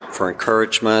for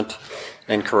encouragement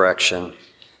and correction.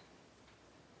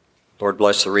 Lord,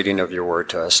 bless the reading of your word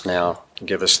to us now.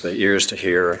 Give us the ears to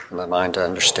hear and the mind to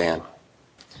understand.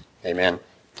 Amen.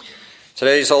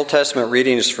 Today's Old Testament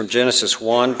reading is from Genesis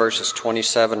 1, verses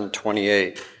 27 and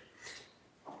 28.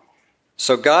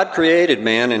 So God created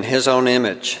man in his own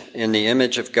image. In the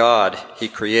image of God, he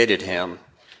created him.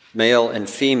 Male and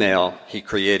female, he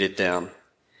created them.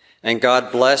 And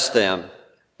God blessed them.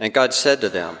 And God said to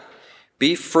them,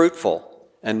 "Be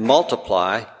fruitful and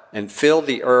multiply and fill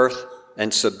the earth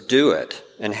and subdue it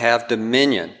and have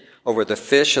dominion over the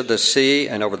fish of the sea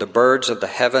and over the birds of the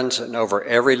heavens and over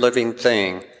every living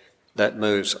thing that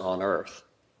moves on earth."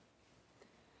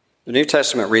 The New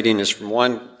Testament reading is from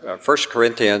 1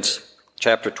 Corinthians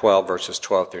chapter 12, verses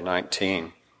 12 through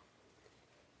 19.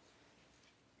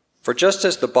 For just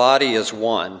as the body is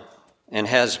one and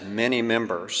has many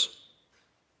members,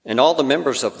 and all the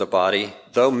members of the body,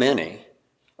 though many,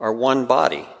 are one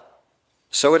body,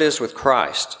 so it is with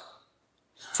Christ.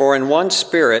 For in one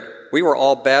Spirit we were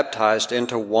all baptized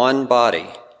into one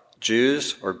body,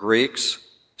 Jews or Greeks,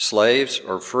 slaves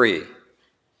or free,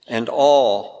 and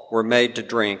all were made to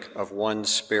drink of one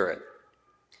Spirit.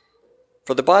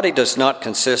 For the body does not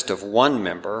consist of one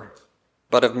member,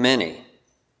 but of many.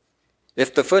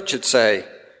 If the foot should say,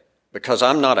 "Because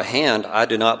I'm not a hand, I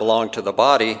do not belong to the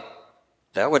body,"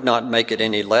 that would not make it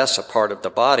any less a part of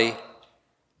the body.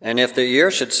 And if the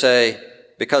ear should say,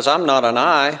 "Because I'm not an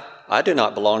eye, I do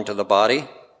not belong to the body,"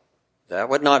 that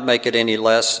would not make it any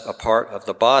less a part of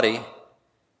the body.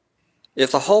 If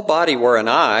the whole body were an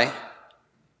eye,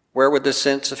 where would be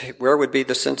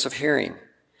the sense of hearing?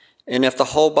 And if the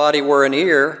whole body were an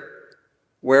ear,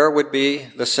 where would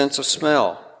be the sense of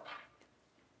smell?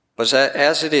 But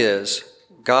as it is,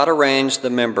 God arranged the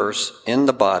members in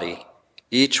the body,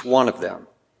 each one of them,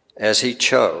 as he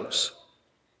chose.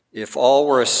 If all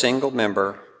were a single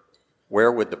member, where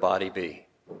would the body be?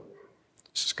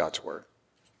 This is God's word.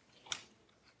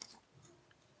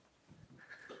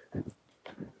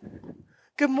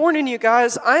 Good morning, you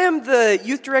guys. I am the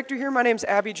youth director here. My name's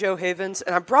Abbey Havens,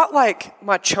 and I brought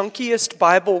my chunkiest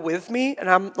Bible with me, and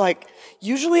I'm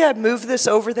usually I'd move this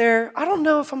over there. I don't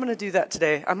know if I'm going to do that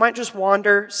today. I might just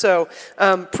wander, so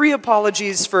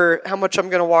pre-apologies for how much I'm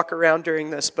going to walk around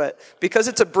during this, but because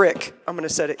it's a brick, I'm going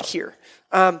to set it here.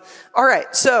 All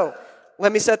right, so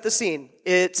let me set the scene.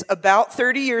 It's about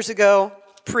 30 years ago,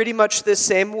 pretty much this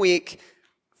same week,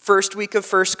 first week of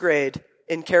first grade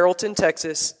in Carrollton,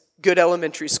 Texas, good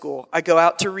elementary school. I go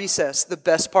out to recess, the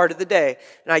best part of the day,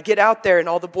 and I get out there and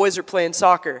all the boys are playing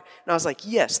soccer. And I was like,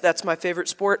 yes, that's my favorite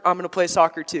sport. I'm going to play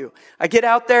soccer too. I get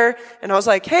out there and I was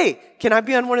like, hey, can I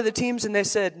be on one of the teams? And they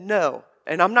said no.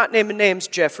 And I'm not naming names,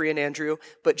 Jeffrey and Andrew,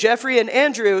 but Jeffrey and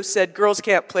Andrew said girls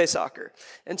can't play soccer.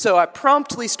 And so I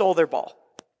promptly stole their ball.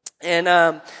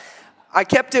 And I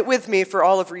kept it with me for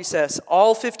all of recess.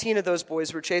 All 15 of those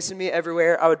boys were chasing me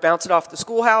everywhere. I would bounce it off the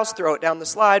schoolhouse, throw it down the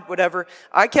slide, whatever.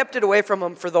 I kept it away from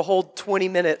them for the whole 20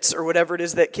 minutes or whatever it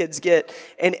is that kids get.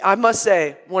 And I must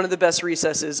say, one of the best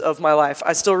recesses of my life.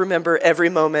 I still remember every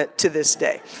moment to this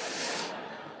day.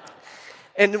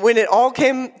 And when it all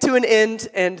came to an end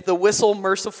and the whistle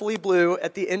mercifully blew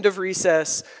at the end of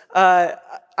recess, I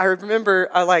remember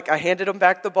I handed him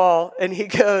back the ball and he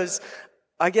goes,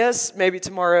 "I guess maybe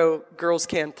tomorrow girls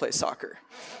can play soccer."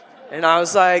 And I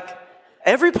was like,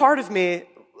 every part of me,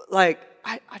 I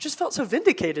just felt so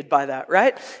vindicated by that,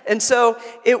 right? And so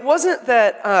it wasn't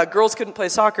that girls couldn't play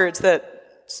soccer, it's that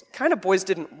kind of boys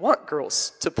didn't want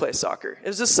girls to play soccer. It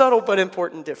was a subtle but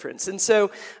important difference. And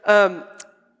so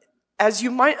as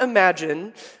you might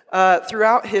imagine,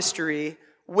 throughout history,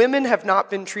 women have not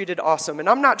been treated awesome. And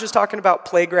I'm not just talking about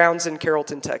playgrounds in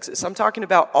Carrollton, Texas. I'm talking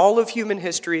about all of human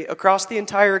history across the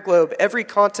entire globe, every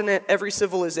continent, every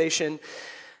civilization.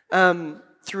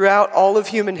 Throughout all of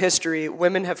human history,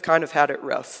 women have kind of had it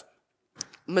rough.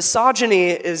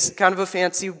 Misogyny is kind of a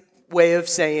fancy way of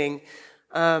saying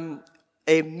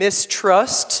a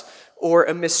mistrust or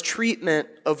a mistreatment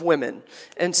of women.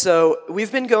 And so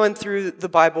we've been going through the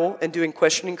Bible and doing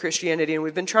questioning Christianity, and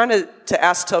we've been trying to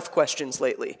ask tough questions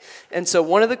lately. And so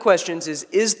one of the questions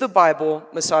is the Bible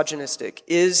misogynistic?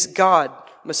 Is God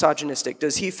misogynistic?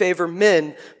 Does he favor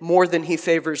men more than he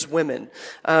favors women?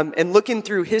 And looking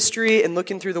through history and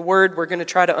looking through the Word, we're going to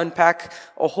try to unpack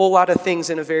a whole lot of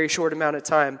things in a very short amount of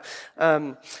time.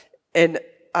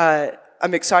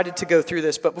 I'm excited to go through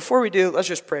this, but before we do, let's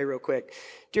just pray real quick.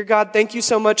 Dear God, thank you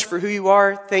so much for who you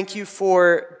are. Thank you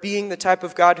for being the type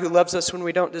of God who loves us when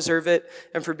we don't deserve it,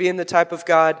 and for being the type of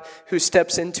God who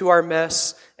steps into our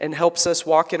mess and helps us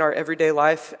walk in our everyday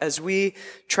life. As we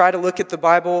try to look at the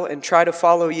Bible and try to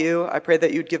follow you, I pray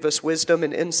that you'd give us wisdom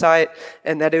and insight,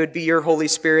 and that it would be your Holy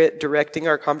Spirit directing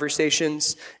our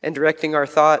conversations and directing our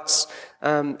thoughts,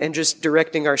 and just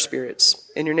directing our spirits.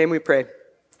 In your name we pray.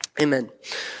 Amen.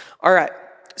 All right.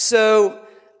 So,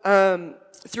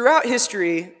 throughout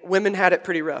history, women had it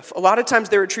pretty rough. A lot of times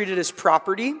they were treated as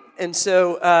property. And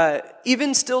so,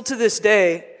 even still to this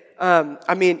day,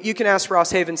 you can ask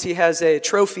Ross Havens, he has a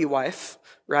trophy wife,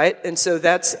 right? And so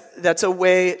that's a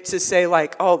way to say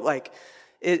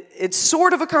it's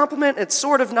sort of a compliment, it's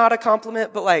sort of not a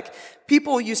compliment, but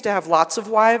people used to have lots of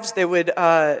wives. They would,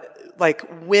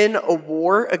 win a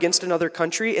war against another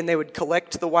country, and they would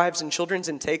collect the wives and children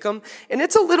and take them. And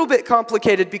it's a little bit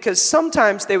complicated because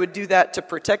sometimes they would do that to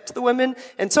protect the women,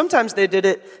 and sometimes they did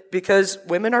it because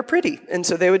women are pretty. And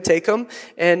so they would take them,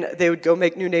 and they would go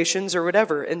make new nations or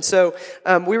whatever. And so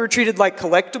we were treated like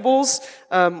collectibles.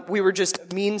 We were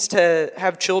just means to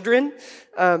have children.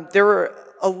 There were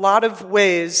a lot of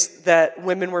ways that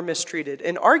women were mistreated.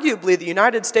 And arguably, the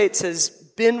United States has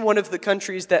been one of the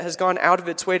countries that has gone out of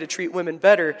its way to treat women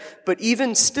better. But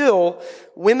even still,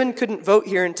 women couldn't vote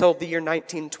here until the year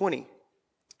 1920.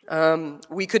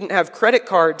 We couldn't have credit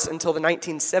cards until the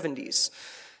 1970s.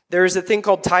 There's a thing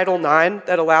called Title IX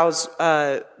that allows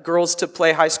girls to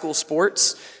play high school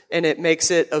sports, and it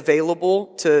makes it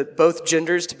available to both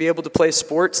genders to be able to play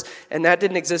sports. And that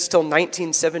didn't exist till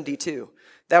 1972.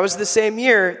 That was the same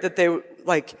year that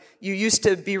you used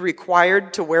to be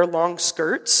required to wear long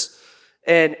skirts.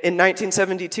 And in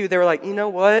 1972, they were like, you know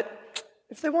what?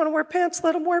 If they want to wear pants,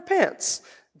 let them wear pants.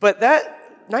 But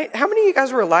how many of you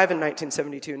guys were alive in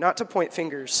 1972? Not to point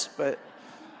fingers, but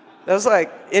that was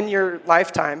in your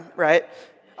lifetime, right?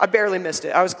 I barely missed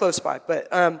it. I was close by.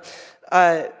 But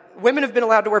women have been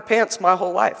allowed to wear pants my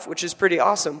whole life, which is pretty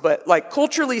awesome. But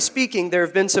culturally speaking, there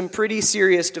have been some pretty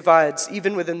serious divides,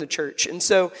 even within the church. And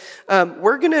so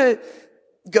we're going to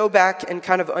go back and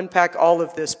kind of unpack all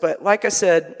of this. But like I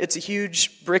said, it's a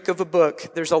huge brick of a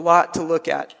book. There's a lot to look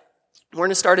at. We're going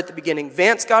to start at the beginning.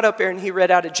 Vance got up there and he read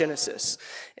out of Genesis.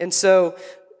 And so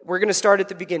we're going to start at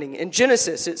the beginning. In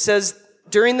Genesis, it says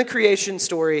during the creation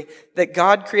story that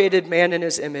God created man in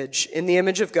his image. In the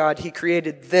image of God, he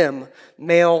created them,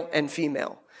 male and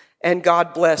female. And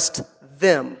God blessed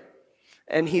them.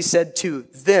 And he said to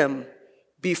them,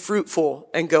 be fruitful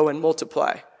and go and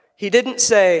multiply. He didn't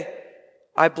say,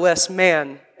 I bless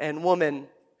man and woman.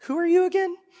 Who are you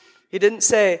again? He didn't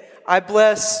say, I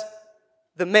bless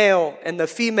the male and the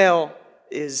female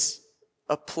is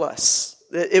a plus.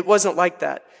 It wasn't like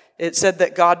that. It said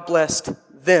that God blessed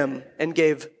them and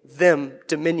gave them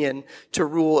dominion to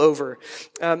rule over.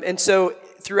 And so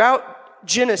throughout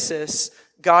Genesis,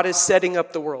 God is setting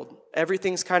up the world.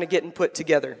 Everything's kind of getting put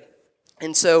together.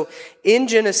 And so in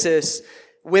Genesis,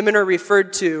 women are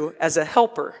referred to as a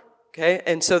helper. Okay,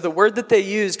 and so the word that they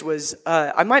used was,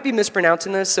 I might be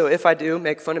mispronouncing this, so if I do,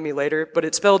 make fun of me later, but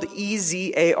it's spelled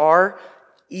E-Z-A-R,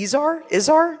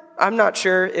 Izar? I'm not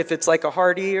sure if it's like a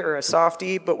hardie or a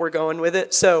softie, but we're going with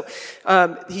it. So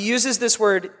he uses this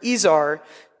word, Izar,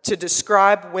 to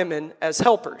describe women as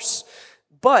helpers.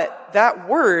 But that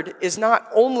word is not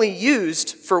only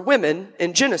used for women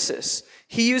in Genesis.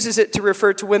 He uses it to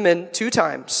refer to women 2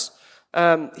 times.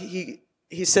 He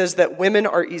says that women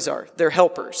are Izar, they're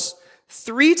helpers.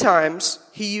 3 times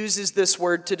he uses this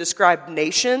word to describe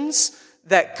nations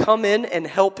that come in and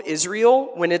help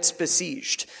Israel when it's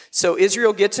besieged. So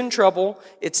Israel gets in trouble,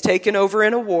 it's taken over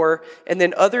in a war, and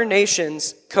then other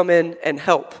nations come in and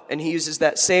help. And he uses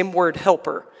that same word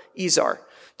helper, Izar,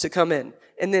 to come in.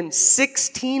 And then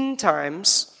 16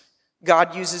 times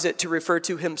God uses it to refer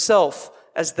to himself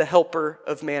as the helper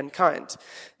of mankind.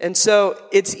 And so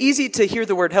it's easy to hear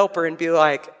the word helper and be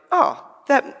like, oh,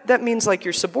 that means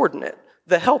you're subordinate.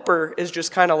 The helper is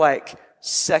just kind of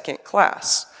second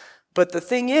class. But the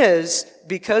thing is,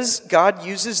 because God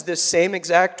uses this same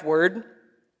exact word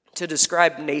to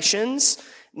describe nations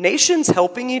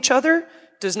helping each other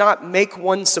does not make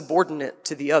one subordinate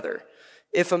to the other.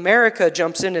 If America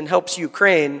jumps in and helps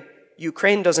Ukraine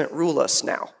doesn't rule us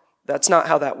now. That's not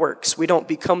how that works. We don't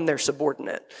become their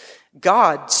subordinate.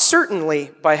 God,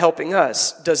 certainly by helping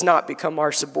us, does not become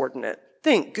our subordinate.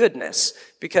 Thank goodness,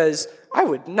 because I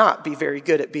would not be very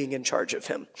good at being in charge of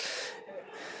him.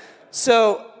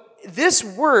 So this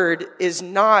word is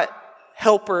not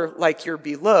helper like you're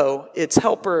below. It's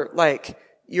helper like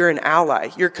You're an ally.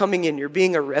 You're coming in. You're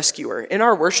being a rescuer. In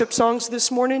our worship songs this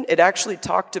morning, it actually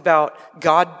talked about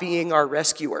God being our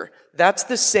rescuer. That's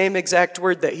the same exact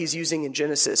word that he's using in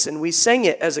Genesis. And we sang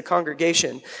it as a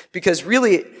congregation because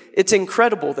really it's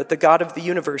incredible that the God of the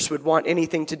universe would want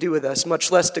anything to do with us,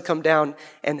 much less to come down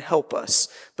and help us.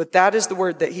 But that is the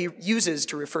word that he uses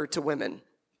to refer to women.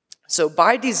 So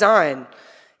by design,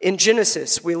 in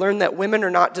Genesis, we learn that women are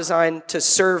not designed to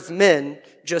serve men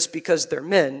just because they're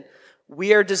men.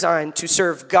 We are designed to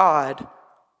serve God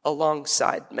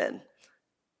alongside men.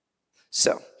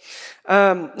 So,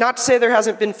 not to say there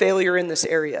hasn't been failure in this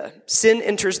area. Sin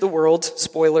enters the world,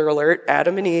 spoiler alert,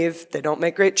 Adam and Eve, they don't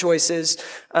make great choices,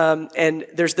 and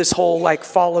there's this whole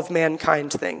fall of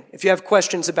mankind thing. If you have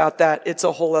questions about that, it's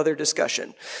a whole other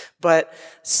discussion. But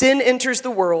sin enters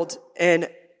the world, and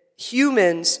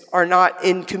humans are not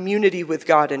in community with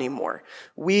God anymore.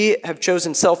 We have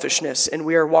chosen selfishness, and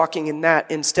we are walking in that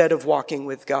instead of walking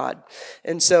with God.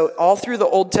 And so all through the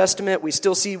Old Testament, we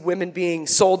still see women being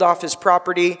sold off as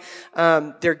property.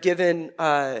 They're given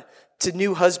to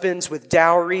new husbands with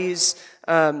dowries,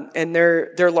 and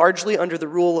they're largely under the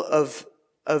rule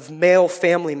of male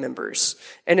family members.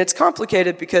 And it's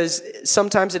complicated because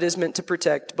sometimes it is meant to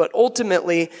protect, but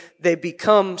ultimately they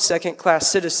become second-class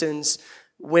citizens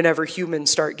whenever humans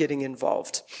start getting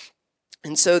involved.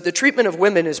 And so the treatment of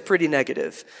women is pretty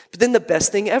negative. But then the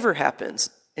best thing ever happens.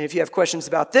 And if you have questions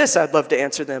about this, I'd love to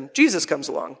answer them. Jesus comes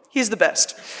along. He's the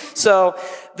best. So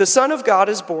the Son of God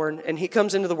is born, and he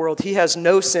comes into the world. He has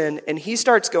no sin, and he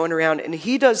starts going around, and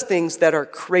he does things that are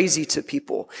crazy to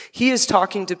people. He is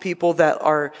talking to people that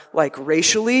are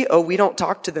racially, oh, we don't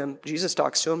talk to them. Jesus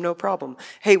talks to them, no problem.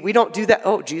 Hey, we don't do that.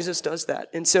 Oh, Jesus does that.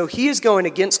 And so he is going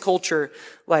against culture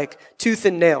like tooth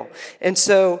and nail. And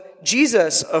so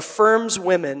Jesus affirms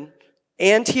women,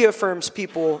 and he affirms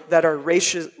people that are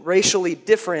racially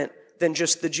different than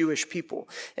just the Jewish people.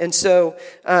 And so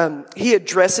he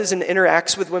addresses and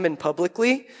interacts with women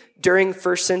publicly. During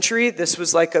first century, this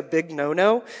was a big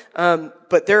no-no.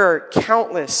 But there are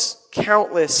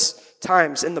countless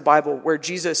times in the Bible where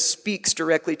Jesus speaks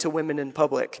directly to women in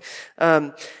public.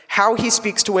 How he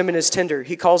speaks to women is tender.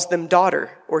 He calls them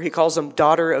daughter, or he calls them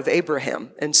daughter of Abraham.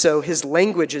 And so his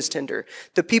language is tender.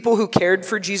 The people who cared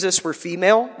for Jesus were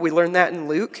female. We learn that in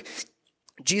Luke.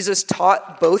 Jesus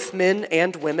taught both men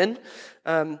and women.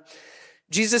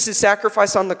 Jesus'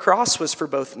 sacrifice on the cross was for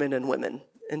both men and women.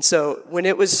 And so when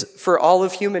it was for all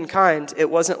of humankind, it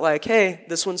wasn't hey,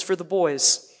 this one's for the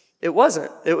boys. It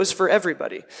wasn't. It was for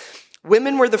everybody.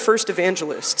 Women were the first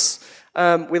evangelists.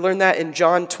 We learn that in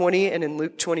John 20 and in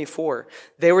Luke 24.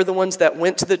 They were the ones that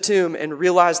went to the tomb and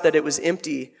realized that it was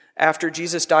empty after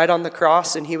Jesus died on the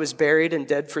cross and he was buried and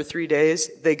dead for 3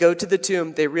 days. They go to the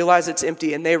tomb, they realize it's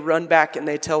empty, and they run back and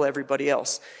they tell everybody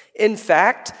else. In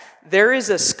fact, there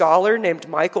is a scholar named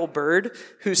Michael Bird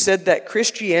who said that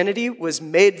Christianity was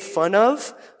made fun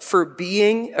of for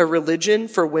being a religion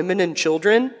for women and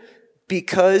children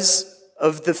because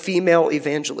of the female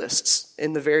evangelists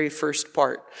in the very first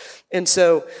part. And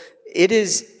so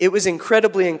it was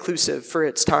incredibly inclusive for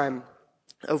its time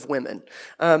of women.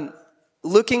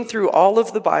 Looking through all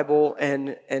of the Bible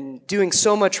and doing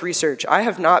so much research, I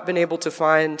have not been able to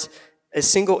find a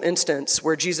single instance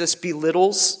where Jesus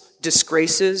belittles,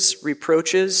 disgraces,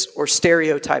 reproaches, or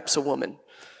stereotypes a woman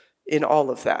in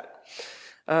all of that.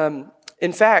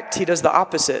 In fact, he does the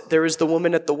opposite. There is the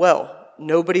woman at the well.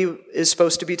 Nobody is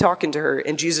supposed to be talking to her,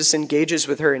 and Jesus engages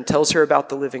with her and tells her about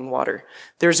the living water.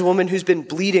 There's a woman who's been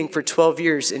bleeding for 12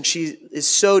 years, and she is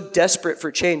so desperate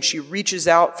for change, she reaches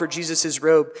out for Jesus'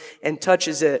 robe and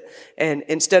touches it, and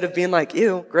instead of being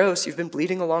ew, gross, you've been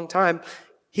bleeding a long time,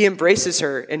 he embraces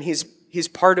her, and he's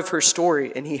part of her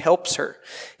story, and he helps her.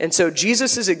 And so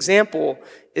Jesus' example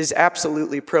is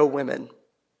absolutely pro-women.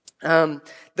 The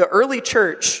early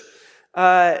church,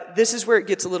 this is where it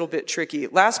gets a little bit tricky.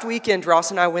 Last weekend,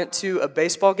 Ross and I went to a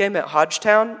baseball game at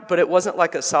Hodgetown, but it wasn't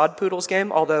a Sod Poodles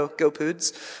game, although go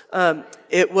Poods.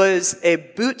 It was a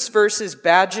Boots versus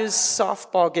Badges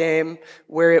softball game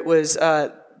where it was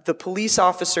the police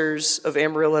officers of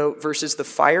Amarillo versus the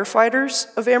firefighters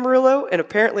of Amarillo, and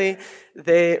apparently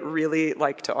they really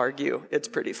like to argue. It's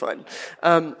pretty fun.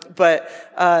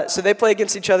 So they play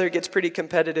against each other, it gets pretty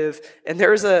competitive, and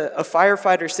there was a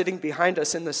firefighter sitting behind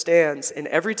us in the stands, and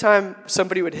every time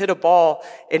somebody would hit a ball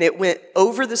and it went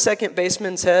over the second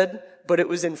baseman's head, but it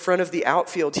was in front of the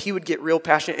outfield, he would get real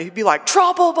passionate, and he'd be like,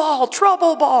 trouble ball,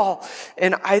 trouble ball.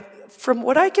 And from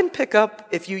what I can pick up,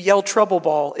 if you yell trouble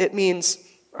ball, it means,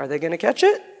 are they going to catch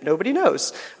it? Nobody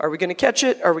knows. Are we going to catch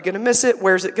it? Are we going to miss it?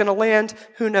 Where's it going to land?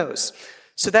 Who knows?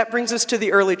 So that brings us to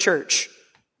the early church.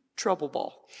 Trouble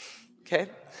ball. Okay?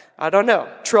 I don't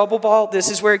know. Trouble ball,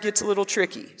 this is where it gets a little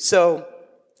tricky. So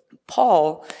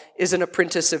Paul is an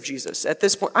apprentice of Jesus. At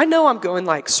this point, I know I'm going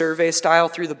like survey style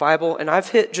through the Bible, and I've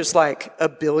hit just like a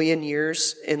billion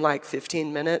years in like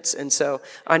 15 minutes. And so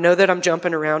I know that I'm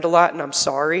jumping around a lot, and I'm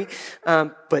sorry,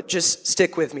 but just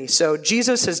stick with me. So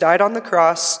Jesus has died on the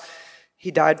cross. He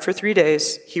died for 3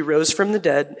 days. He rose from the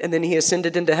dead, and then he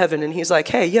ascended into heaven. And he's like,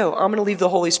 hey, I'm going to leave the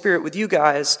Holy Spirit with you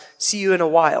guys. See you in a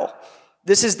while.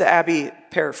 This is the Abbey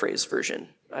paraphrase version.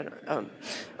 I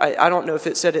don't know if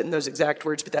it said it in those exact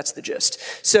words, but that's the gist.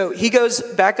 So he goes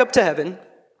back up to heaven,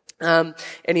 and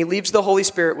he leaves the Holy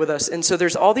Spirit with us. And so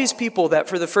there's all these people that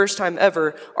for the first time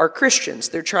ever are Christians.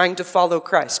 They're trying to follow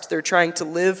Christ. They're trying to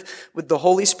live with the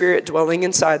Holy Spirit dwelling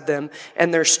inside them,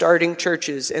 and they're starting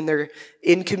churches, and they're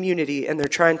in community, and they're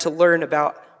trying to learn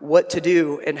about what to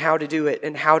do and how to do it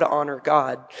and how to honor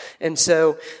God. And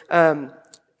so,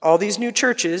 all these new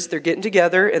churches, they're getting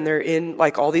together and they're in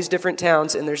like all these different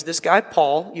towns. And there's this guy,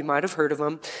 Paul, you might have heard of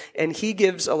him, and he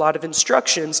gives a lot of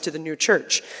instructions to the new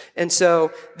church. And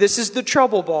so this is the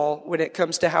trouble ball when it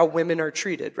comes to how women are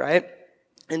treated, right?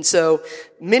 And so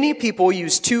many people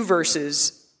use 2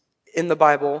 verses in the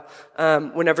Bible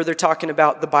whenever they're talking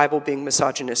about the Bible being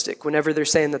misogynistic, whenever they're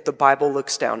saying that the Bible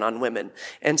looks down on women.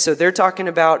 And so they're talking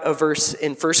about a verse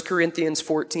in 1 Corinthians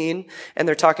 14, and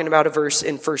they're talking about a verse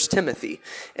in 1 Timothy.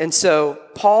 And so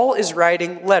Paul is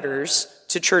writing letters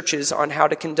to churches on how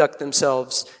to conduct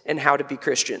themselves and how to be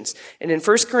Christians. And in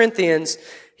 1 Corinthians,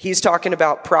 he's talking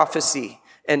about prophecy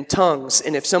and tongues.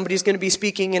 And if somebody's going to be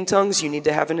speaking in tongues, you need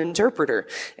to have an interpreter.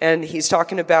 And he's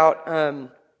talking about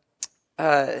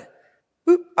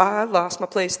I lost my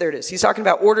place. There it is. He's talking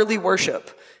about orderly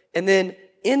worship. And then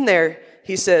in there,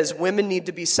 he says women need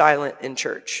to be silent in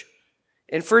church.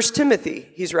 In 1 Timothy,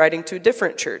 he's writing to a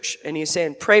different church, and he's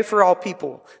saying, pray for all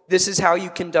people. This is how you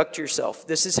conduct yourself.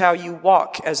 This is how you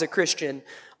walk as a Christian.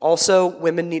 Also,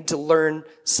 women need to learn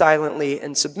silently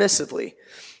and submissively.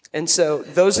 And so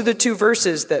those are the 2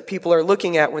 verses that people are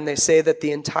looking at when they say that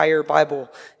the entire Bible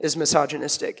is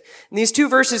misogynistic. And these 2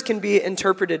 verses can be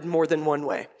interpreted more than one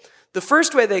way. The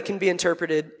first way they can be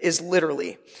interpreted is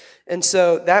literally. And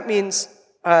so that means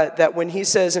that when he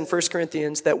says in 1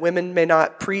 Corinthians that women may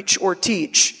not preach or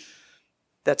teach,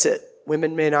 that's it.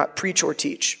 Women may not preach or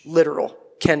teach. Literal.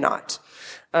 Cannot.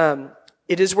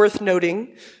 It is worth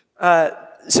noting,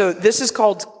 so this is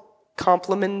called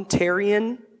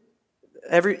complementarian.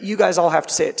 You guys all have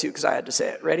to say it too, because I had to say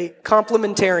it. Ready?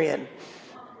 Complementarian.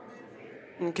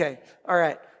 Okay. All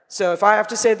right. So if I have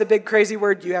to say the big crazy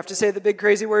word, you have to say the big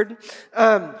crazy word.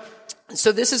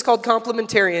 So this is called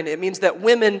complementarian. It means that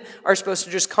women are supposed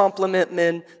to just complement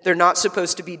men. They're not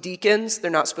supposed to be deacons. They're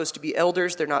not supposed to be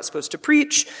elders. They're not supposed to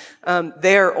preach.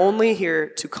 They are only here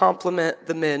to complement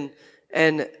the men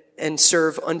and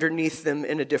serve underneath them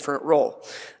in a different role.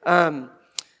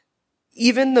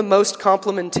 Even the most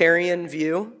complementarian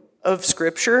view of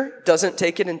Scripture doesn't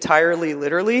take it entirely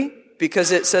literally,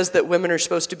 because it says that women are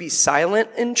supposed to be silent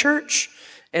in church.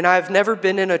 And I've never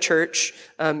been in a church,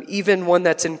 even one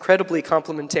that's incredibly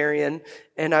complementarian,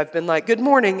 and I've been like, good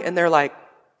morning, and they're like,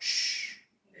 shh.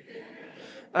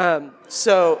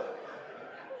 So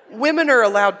women are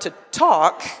allowed to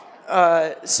talk,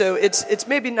 so it's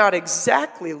maybe not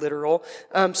exactly literal.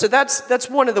 So that's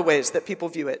one of the ways that people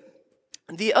view it.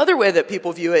 The other way that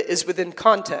people view it is within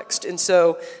context. And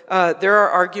so there are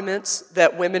arguments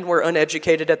that women were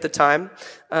uneducated at the time.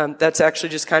 That's actually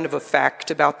just kind of a fact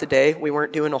about the day. We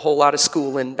weren't doing a whole lot of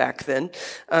schooling back then.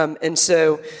 And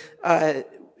so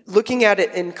looking at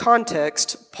it in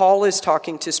context, Paul is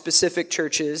talking to specific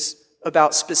churches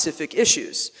about specific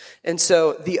issues. And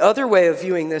so the other way of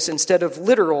viewing this, instead of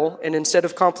literal and instead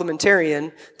of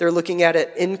complementarian, they're looking at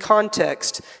it in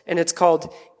context, and it's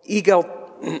called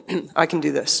I can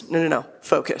do this. No.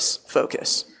 Focus.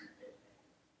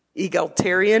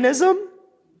 Egalitarianism?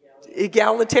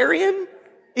 Egalitarian?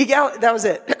 That was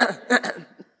it.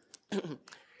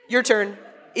 Your turn.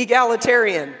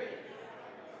 Egalitarian.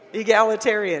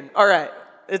 All right.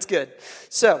 It's good.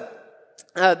 So,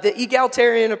 the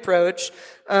egalitarian approach,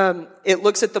 it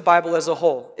looks at the Bible as a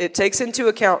whole. It takes into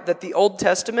account that the Old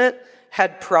Testament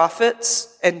had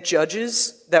prophets and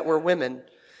judges that were women.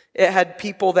 It had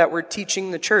people that were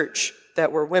teaching the church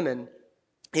that were women.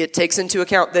 It takes into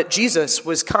account that Jesus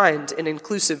was kind and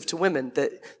inclusive to women,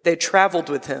 that they traveled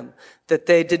with him, that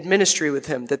they did ministry with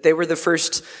him, that they were the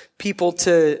first people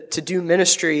to do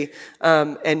ministry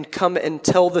and come and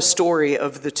tell the story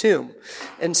of the tomb.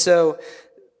 And so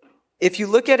if you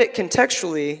look at it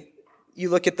contextually, you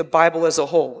look at the Bible as a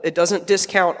whole. It doesn't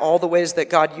discount all the ways that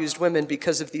God used women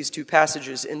because of these 2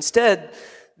 passages. Instead,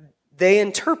 they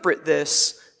interpret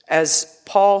this as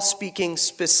Paul speaking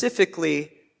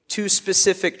specifically to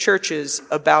specific churches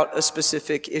about a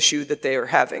specific issue that they are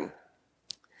having.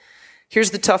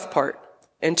 Here's the tough part.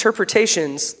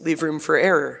 Interpretations leave room for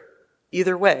error,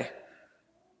 either way.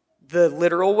 The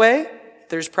literal way,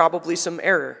 there's probably some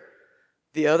error.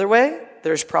 The other way,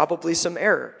 there's probably some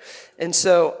error. And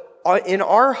so in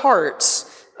our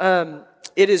hearts,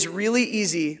 it is really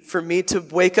easy for me to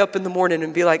wake up in the morning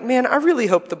and be like, man, I really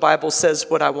hope the Bible says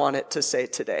what I want it to say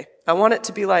today. I want it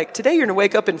to be like, today you're going to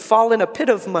wake up and fall in a pit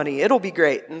of money. It'll be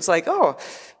great. And it's like, oh,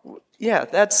 yeah,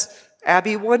 that's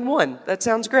Abbey 1:1. That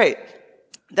sounds great.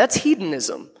 That's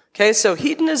hedonism. Okay, so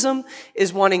hedonism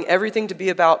is wanting everything to be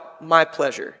about my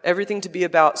pleasure, everything to be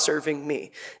about serving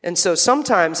me. And so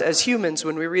sometimes as humans,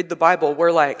 when we read the Bible,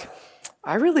 we're like,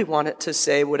 I really want it to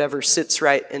say whatever sits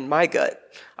right in my gut.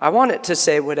 I want it to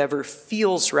say whatever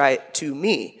feels right to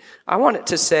me. I want it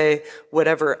to say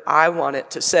whatever I want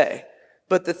it to say.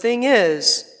 But the thing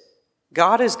is,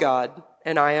 God is God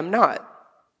and I am not.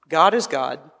 God is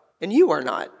God and you are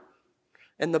not.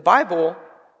 And the Bible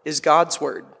is God's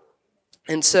word.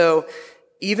 And so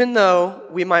even though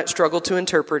we might struggle to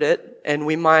interpret it and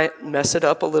we might mess it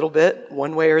up a little bit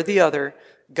one way or the other,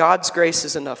 God's grace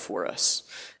is enough for us.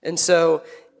 And so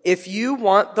if you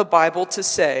want the Bible to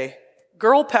say,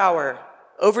 girl power,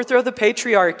 overthrow the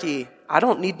patriarchy, I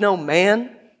don't need no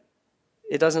man,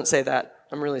 it doesn't say that.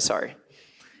 I'm really sorry.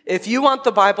 If you want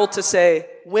the Bible to say,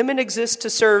 women exist to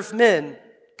serve men,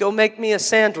 go make me a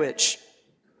sandwich,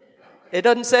 it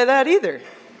doesn't say that either.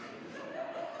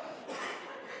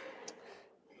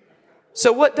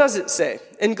 So what does it say?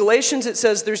 In Galatians it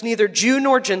says, there's neither Jew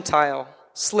nor Gentile,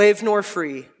 slave nor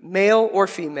free, male or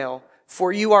female,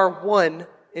 for you are one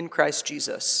in Christ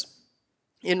Jesus.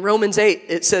 In Romans 8,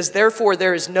 it says, therefore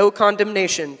there is no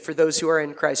condemnation for those who are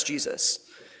in Christ Jesus.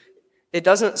 It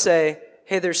doesn't say,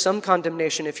 hey, there's some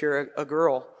condemnation if you're a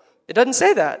girl. It doesn't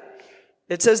say that.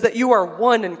 It says that you are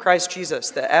one in Christ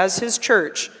Jesus, that as his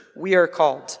church, we are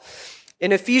called.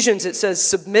 In Ephesians, it says,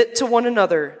 submit to one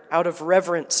another out of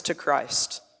reverence to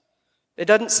Christ. It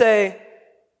doesn't say,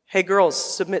 hey, girls,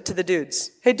 submit to the dudes.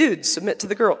 Hey, dudes, submit to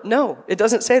the girl. No, it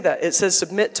doesn't say that. It says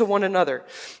submit to one another.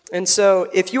 And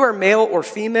so if you are male or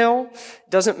female,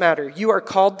 doesn't matter. You are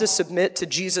called to submit to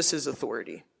Jesus'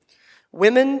 authority.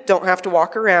 Women don't have to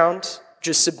walk around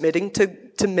just submitting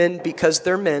to men because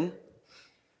they're men.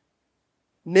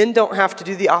 Men don't have to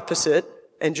do the opposite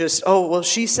and just, oh, well,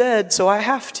 she said, so I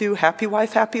have to. Happy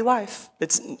wife, happy life.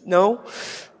 It's no.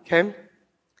 Okay.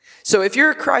 So if you're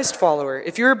a Christ follower,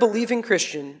 if you're a believing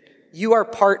Christian, you are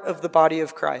part of the body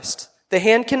of Christ. The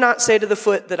hand cannot say to the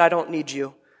foot that I don't need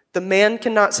you. The man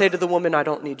cannot say to the woman, I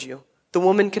don't need you. The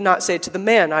woman cannot say to the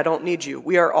man, I don't need you.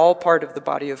 We are all part of the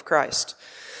body of Christ.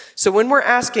 So when we're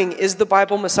asking, is the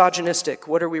Bible misogynistic?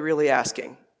 What are we really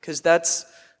asking? Because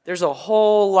there's a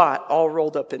whole lot all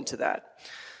rolled up into that.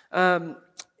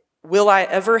 Will I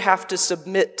ever have to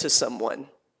submit to someone?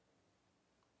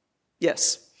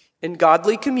 Yes. In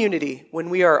godly community, when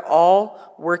we are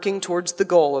all working towards the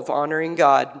goal of honoring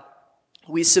God,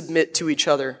 we submit to each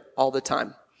other all the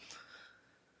time.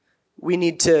 We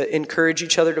need to encourage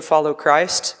each other to follow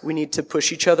Christ. We need to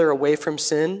push each other away from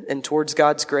sin and towards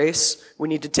God's grace. We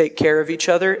need to take care of each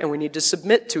other, and we need to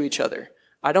submit to each other.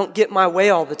 I don't get my way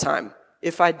all the time.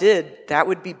 If I did, that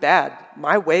would be bad.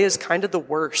 My way is kind of the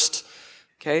worst.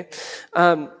 Okay?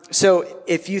 So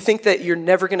if you think that you're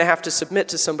never going to have to submit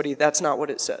to somebody, that's not what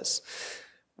it says.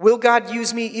 Will God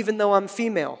use me even though I'm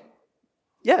female?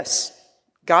 Yes.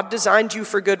 God designed you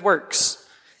for good works.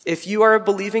 If you are a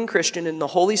believing Christian and the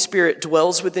Holy Spirit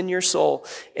dwells within your soul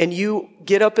and you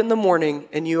get up in the morning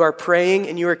and you are praying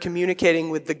and you are communicating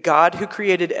with the God who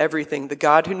created everything, the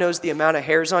God who knows the amount of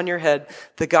hairs on your head,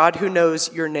 the God who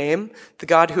knows your name, the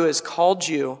God who has called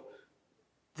you,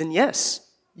 then yes,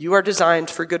 you are designed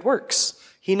for good works.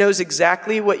 He knows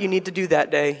exactly what you need to do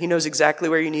that day. He knows exactly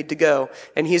where you need to go,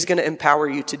 and he's going to empower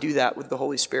you to do that with the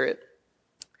Holy Spirit.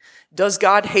 Does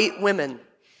God hate women?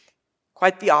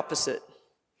 Quite the opposite.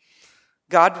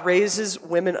 God raises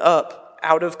women up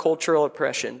out of cultural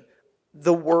oppression.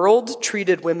 The world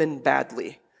treated women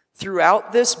badly.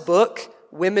 Throughout this book,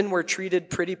 women were treated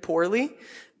pretty poorly,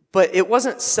 but it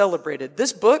wasn't celebrated.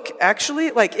 This book, actually,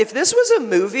 if this was a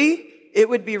movie, it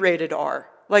would be rated R.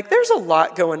 There's a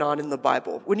lot going on in the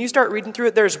Bible. When you start reading through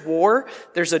it, there's war,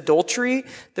 there's adultery,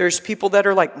 there's people that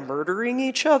are murdering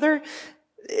each other.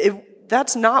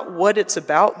 That's not what it's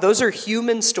about. Those are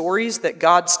human stories that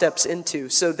God steps into.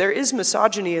 So there is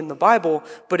misogyny in the Bible,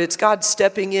 but it's God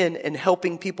stepping in and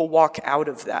helping people walk out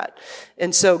of that.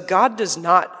 And so God does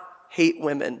not hate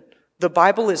women, The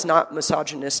Bible is not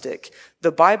misogynistic.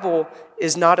 The Bible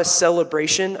is not a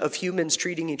celebration of humans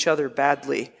treating each other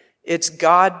badly. It's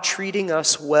God treating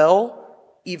us well,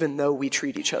 even though we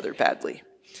treat each other badly.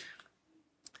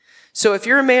 So if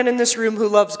you're a man in this room who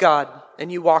loves God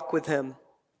and you walk with him,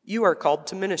 you are called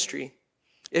to ministry.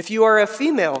 If you are a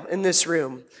female in this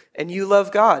room and you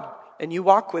love God and you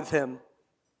walk with him,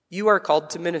 you are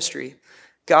called to ministry.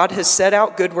 God has set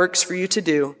out good works for you to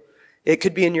do. It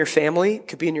could be in your family, it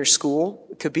could be in your school,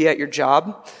 it could be at your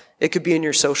job, it could be in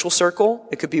your social circle,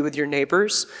 it could be with your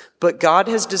neighbors, but God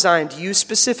has designed you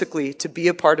specifically to be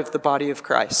a part of the body of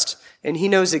Christ, and he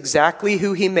knows exactly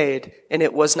who he made, and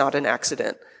it was not an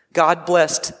accident. God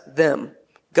blessed them.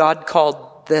 God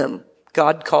called them.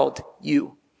 God called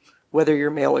you, whether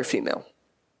you're male or female.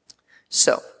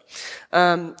 So,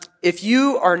 if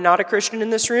you are not a Christian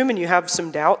in this room and you have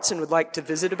some doubts and would like to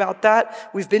visit about that,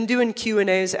 we've been doing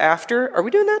Q&As after. Are we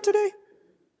doing that today?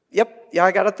 Yep. Yeah,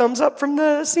 I got a thumbs up from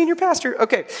the senior pastor.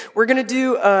 Okay. We're going to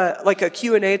do like a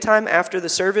Q&A time after the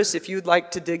service. If you'd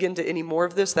like to dig into any more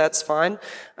of this, that's fine.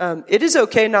 It is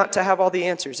okay not to have all the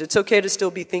answers. It's okay to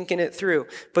still be thinking it through.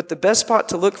 But the best spot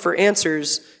to look for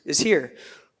answers is here.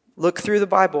 Look through the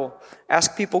Bible.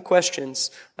 Ask people questions.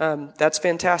 That's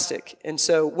fantastic. And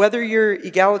so whether you're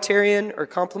egalitarian or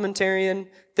complementarian,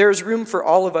 there is room for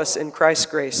all of us in Christ's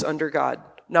grace under God,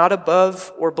 not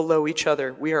above or below each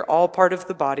other. We are all part of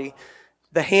the body.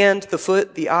 The hand, the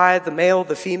foot, the eye, the male,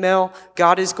 the female.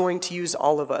 God is going to use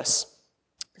all of us.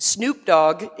 Snoop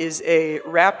Dogg is a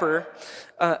rapper.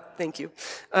 Thank you.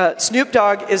 Snoop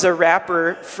Dogg is a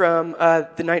rapper from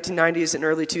the 1990s and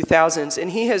early 2000s, and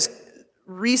he has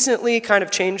recently kind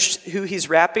of changed who he's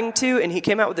rapping to, and he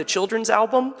came out with a children's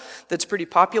album that's pretty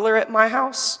popular at my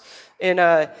house.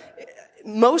 And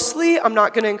mostly, I'm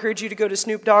not going to encourage you to go to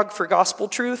Snoop Dogg for gospel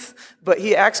truth, but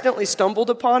he accidentally stumbled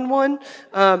upon one,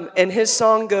 and his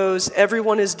song goes,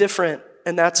 "Everyone is different,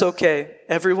 and that's okay.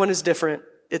 Everyone is different.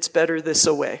 It's better this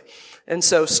way." And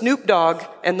so Snoop Dogg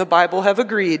and the Bible have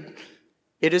agreed,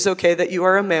 it is okay that you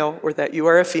are a male or that you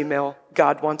are a female.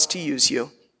 God wants to use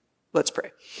you. Let's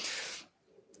pray.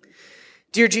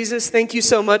 Dear Jesus, thank you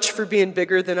so much for being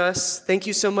bigger than us. Thank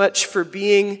you so much for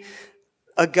being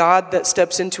a God that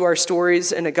steps into our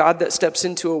stories and a God that steps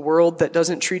into a world that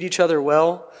doesn't treat each other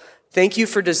well. Thank you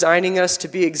for designing us to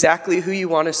be exactly who you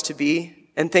want us to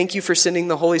be. And thank you for sending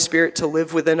the Holy Spirit to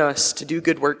live within us, to do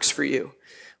good works for you.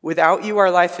 Without you,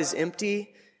 our life is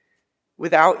empty.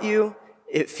 Without you,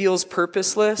 it feels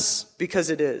purposeless, because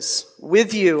it is.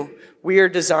 With you, we are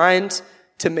designed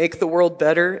to make the world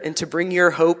better and to bring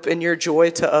your hope and your joy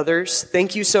to others.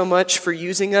 Thank you so much for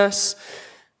using us.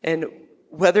 And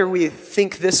whether we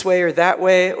think this way or that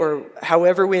way, or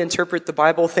however we interpret the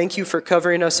Bible, thank you for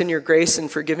covering us in your grace and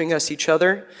for giving us each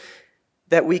other,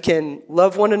 that we can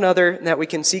love one another and that we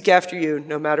can seek after you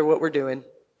no matter what we're doing.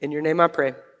 In your name I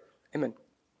pray. Amen.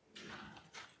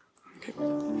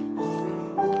 Okay.